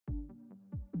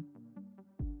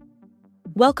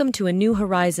Welcome to a new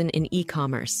horizon in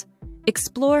e-commerce.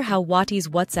 Explore how Wati's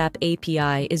WhatsApp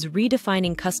API is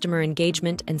redefining customer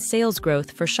engagement and sales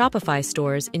growth for Shopify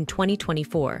stores in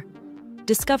 2024.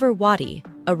 Discover Wati,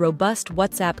 a robust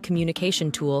WhatsApp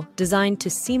communication tool designed to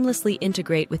seamlessly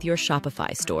integrate with your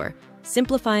Shopify store,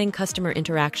 simplifying customer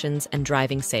interactions and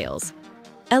driving sales.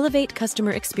 Elevate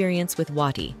customer experience with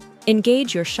Wati.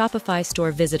 Engage your Shopify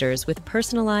store visitors with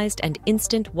personalized and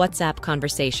instant WhatsApp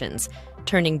conversations,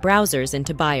 turning browsers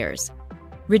into buyers.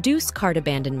 Reduce cart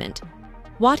abandonment.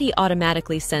 Wati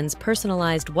automatically sends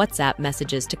personalized WhatsApp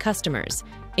messages to customers,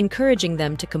 encouraging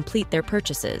them to complete their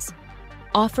purchases.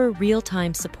 Offer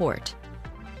real-time support.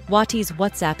 Wati's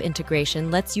WhatsApp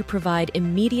integration lets you provide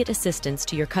immediate assistance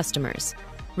to your customers,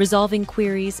 resolving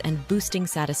queries and boosting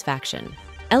satisfaction.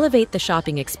 Elevate the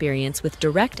shopping experience with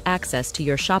direct access to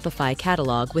your Shopify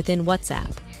catalog within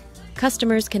WhatsApp.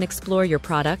 Customers can explore your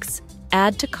products,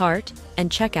 add to cart,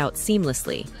 and check out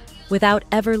seamlessly, without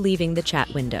ever leaving the chat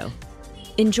window.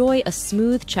 Enjoy a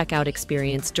smooth checkout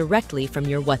experience directly from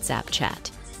your WhatsApp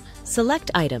chat. Select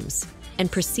items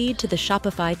and proceed to the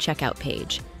Shopify checkout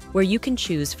page, where you can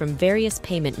choose from various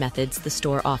payment methods the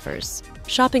store offers.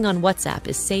 Shopping on WhatsApp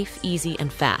is safe, easy,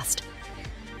 and fast.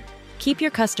 Keep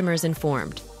your customers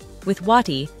informed. With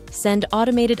Wati, send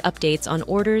automated updates on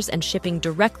orders and shipping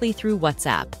directly through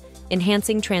WhatsApp,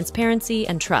 enhancing transparency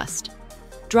and trust.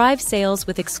 Drive sales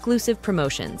with exclusive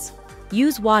promotions.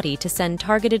 Use Wati to send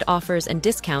targeted offers and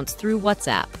discounts through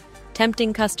WhatsApp,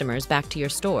 tempting customers back to your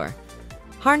store.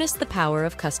 Harness the power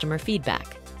of customer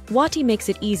feedback. Wati makes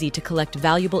it easy to collect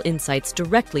valuable insights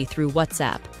directly through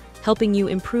WhatsApp, helping you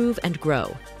improve and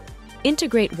grow.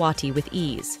 Integrate Wati with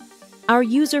ease. Our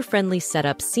user-friendly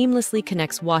setup seamlessly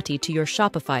connects Wati to your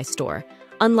Shopify store,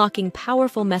 unlocking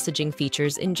powerful messaging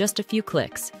features in just a few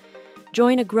clicks.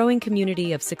 Join a growing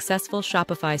community of successful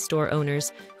Shopify store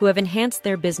owners who have enhanced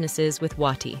their businesses with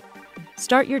Wati.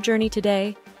 Start your journey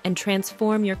today and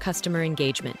transform your customer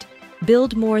engagement.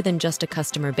 Build more than just a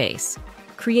customer base.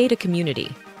 Create a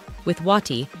community. With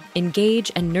Wati,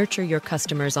 engage and nurture your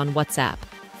customers on WhatsApp,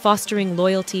 fostering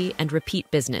loyalty and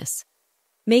repeat business.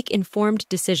 Make informed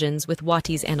decisions with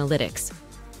Wati's analytics.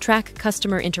 Track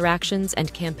customer interactions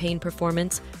and campaign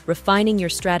performance, refining your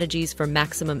strategies for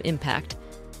maximum impact.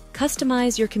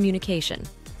 Customize your communication.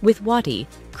 With Wati,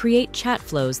 create chat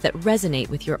flows that resonate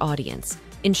with your audience,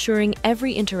 ensuring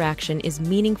every interaction is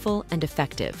meaningful and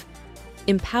effective.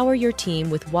 Empower your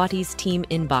team with Wati's Team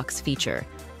Inbox feature.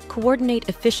 Coordinate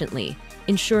efficiently,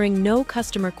 ensuring no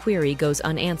customer query goes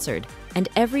unanswered and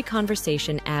every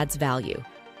conversation adds value.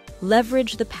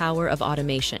 Leverage the power of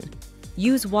automation.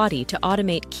 Use Wati to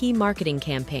automate key marketing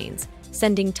campaigns,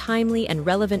 sending timely and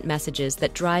relevant messages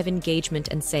that drive engagement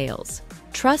and sales.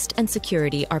 Trust and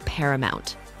security are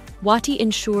paramount. Wati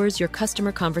ensures your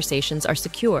customer conversations are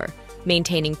secure,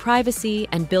 maintaining privacy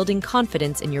and building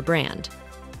confidence in your brand.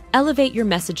 Elevate your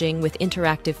messaging with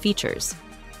interactive features.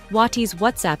 Wati's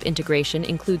WhatsApp integration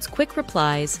includes quick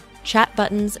replies, chat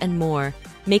buttons, and more,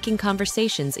 making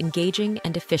conversations engaging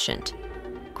and efficient.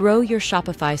 Grow your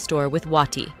Shopify store with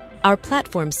Wati. Our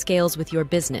platform scales with your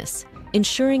business,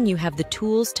 ensuring you have the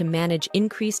tools to manage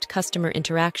increased customer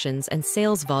interactions and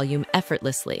sales volume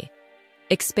effortlessly.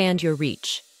 Expand your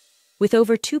reach. With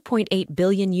over 2.8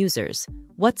 billion users,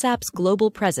 WhatsApp's global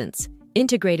presence,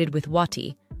 integrated with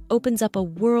Wati, opens up a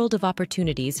world of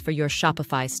opportunities for your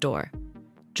Shopify store.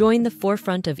 Join the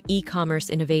forefront of e-commerce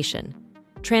innovation.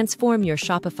 Transform your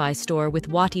Shopify store with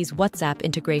Wati's WhatsApp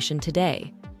integration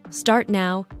today. Start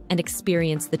now and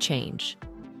experience the change.